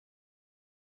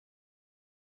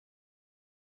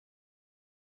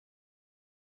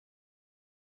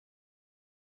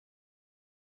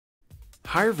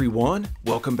Hi everyone,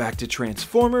 welcome back to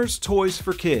Transformers Toys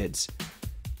for Kids.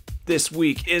 This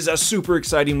week is a super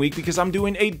exciting week because I'm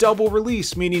doing a double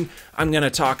release, meaning I'm going to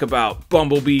talk about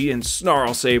Bumblebee and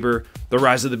Snarlsaber, the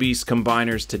Rise of the Beast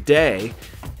combiners today,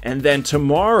 and then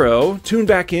tomorrow, tune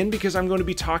back in because I'm going to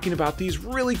be talking about these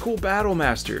really cool Battle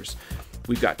Masters.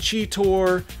 We've got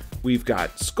Cheetor, we've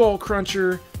got Skull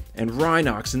Cruncher, and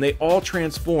Rhinox, and they all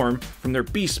transform from their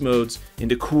beast modes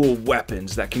into cool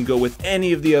weapons that can go with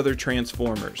any of the other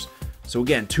Transformers. So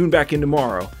again, tune back in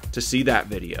tomorrow to see that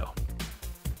video.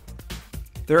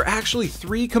 There are actually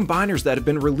 3 combiners that have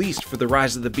been released for the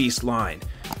Rise of the Beast line.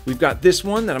 We've got this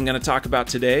one that I'm going to talk about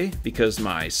today because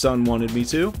my son wanted me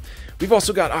to. We've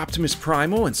also got Optimus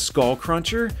Primal and Skull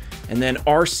Cruncher, and then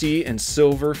RC and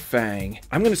Silver Fang.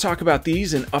 I'm going to talk about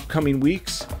these in upcoming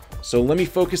weeks. So let me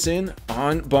focus in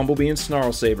on Bumblebee and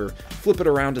Snarlsaber. Flip it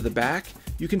around to the back.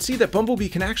 You can see that Bumblebee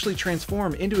can actually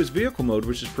transform into his vehicle mode,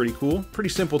 which is pretty cool. Pretty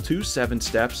simple too, 7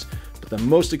 steps. But the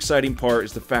most exciting part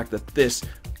is the fact that this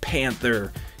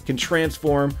Panther can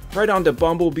transform right onto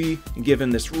Bumblebee and give him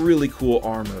this really cool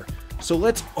armor. So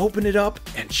let's open it up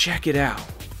and check it out.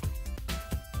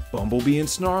 Bumblebee and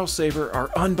Snarlsaber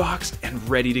are unboxed and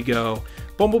ready to go.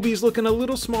 Bumblebee's looking a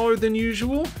little smaller than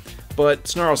usual, but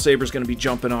Snarlsaber's going to be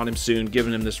jumping on him soon,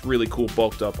 giving him this really cool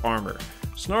bulked up armor.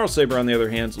 Snarlsaber, on the other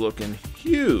hand, is looking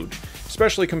huge,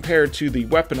 especially compared to the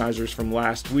weaponizers from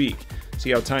last week.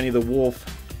 See how tiny the wolf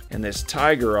and this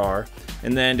tiger are,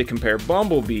 and then to compare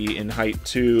Bumblebee in height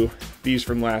to these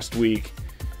from last week,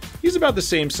 he's about the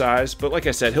same size, but like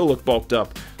I said, he'll look bulked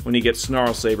up when he gets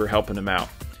Snarlsaber helping him out.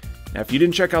 Now, if you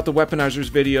didn't check out the weaponizers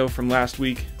video from last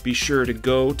week, be sure to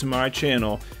go to my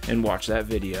channel and watch that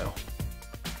video.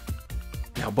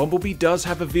 Now, Bumblebee does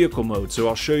have a vehicle mode, so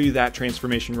I'll show you that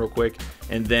transformation real quick,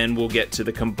 and then we'll get to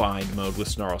the combined mode with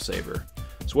Snarlsaber.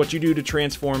 So what you do to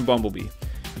transform Bumblebee,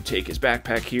 you take his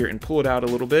backpack here and pull it out a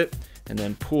little bit, and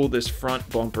then pull this front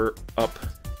bumper up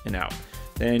and out.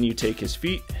 Then you take his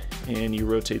feet and you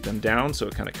rotate them down so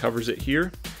it kind of covers it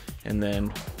here, and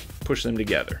then push them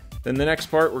together. Then the next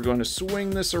part, we're going to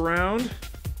swing this around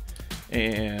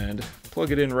and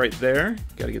plug it in right there.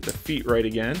 Got to get the feet right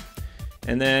again.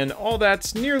 And then all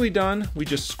that's nearly done. We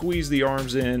just squeeze the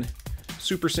arms in.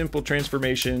 Super simple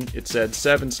transformation. It said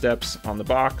 7 steps on the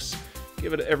box.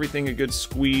 Give it everything a good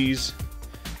squeeze.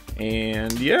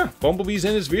 And yeah, Bumblebee's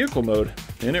in his vehicle mode.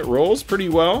 And it rolls pretty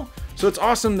well. So it's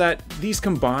awesome that these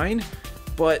combine,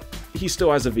 but he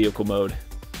still has a vehicle mode.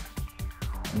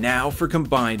 Now for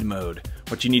combined mode.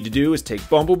 What you need to do is take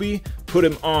Bumblebee, put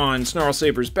him on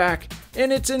Snarlsaber's back,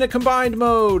 and it's in a combined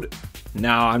mode.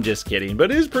 No, I'm just kidding,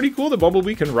 but it is pretty cool that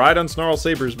Bumblebee can ride on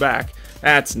Snarlsaber's back.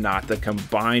 That's not the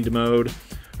combined mode.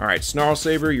 All right,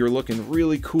 Snarlsaber, you're looking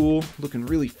really cool, looking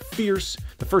really fierce.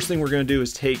 The first thing we're gonna do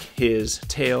is take his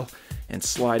tail and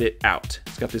slide it out.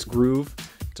 It's got this groove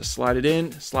to slide it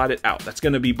in, slide it out. That's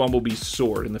gonna be Bumblebee's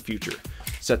sword in the future.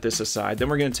 Set this aside. Then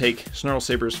we're gonna take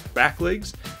Snarlsaber's back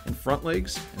legs and front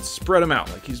legs and spread them out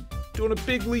like he's doing a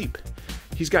big leap.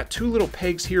 He's got 2 little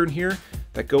pegs here and here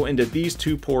that go into these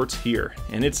 2 ports here.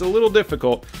 And it's a little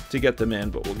difficult to get them in,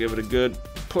 but we'll give it a good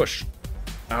push.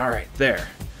 All right, there.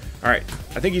 All right,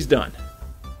 I think he's done.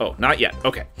 Oh, not yet,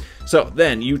 okay. So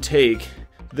then you take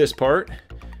this part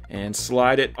and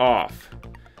slide it off.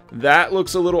 That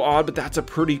looks a little odd, but that's a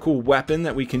pretty cool weapon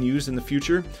that we can use in the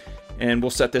future. And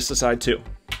we'll set this aside too.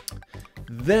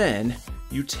 Then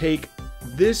you take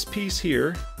this piece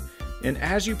here, and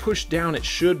as you push down, it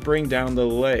should bring down the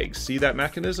legs. See that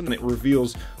mechanism? And it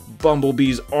reveals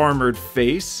Bumblebee's armored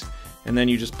face. And then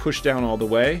you just push down all the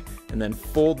way, and then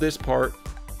fold this part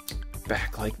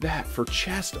back like that for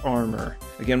chest armor.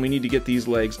 Again, we need to get these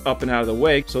legs up and out of the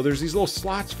way. So there's these little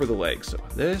slots for the legs. So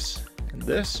this, and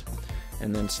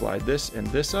then slide this and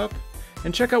this up.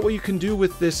 And check out what you can do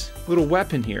with this little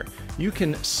weapon here. You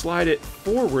can slide it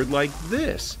forward like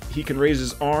this. He can raise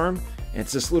his arm, and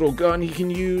it's this little gun he can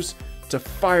use to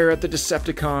fire at the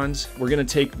Decepticons. We're gonna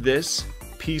take this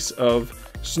piece of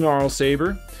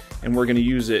Snarlsaber, and we're gonna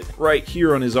use it right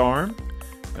here on his arm.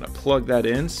 I'm gonna plug that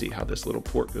in, see how this little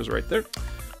port goes right there.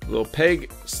 The little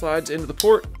peg slides into the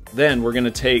port. Then we're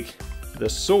gonna take the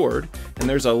sword, and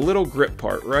there's a little grip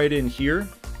part right in here,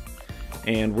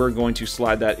 and we're going to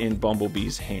slide that in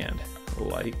Bumblebee's hand,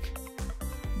 like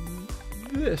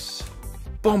this.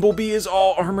 Bumblebee is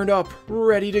all armored up,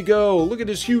 ready to go. Look at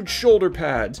his huge shoulder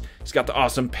pads. He's got the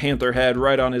awesome panther head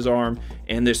right on his arm,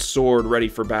 and this sword ready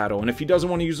for battle. And if he doesn't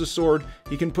want to use the sword,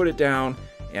 he can put it down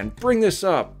and bring this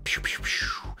up. Pew, pew, pew.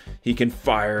 He can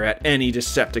fire at any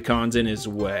Decepticons in his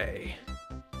way.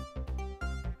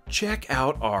 check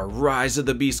out our Rise of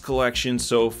the Beast collection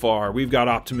so far. We've got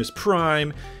Optimus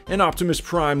Prime and Optimus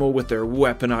Primal with their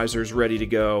weaponizers ready to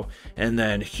go, and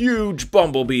then huge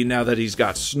Bumblebee now that he's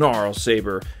got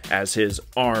Snarlsaber as his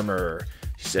armor.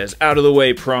 He says, "Out of the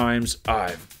way, Primes,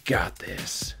 I've got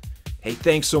this." Hey,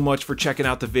 thanks so much for checking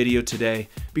out the video today.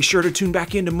 Be sure to tune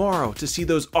back in tomorrow to see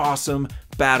those awesome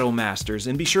Battle Masters,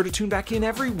 and be sure to tune back in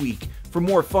every week for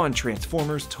more fun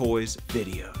Transformers Toys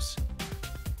videos.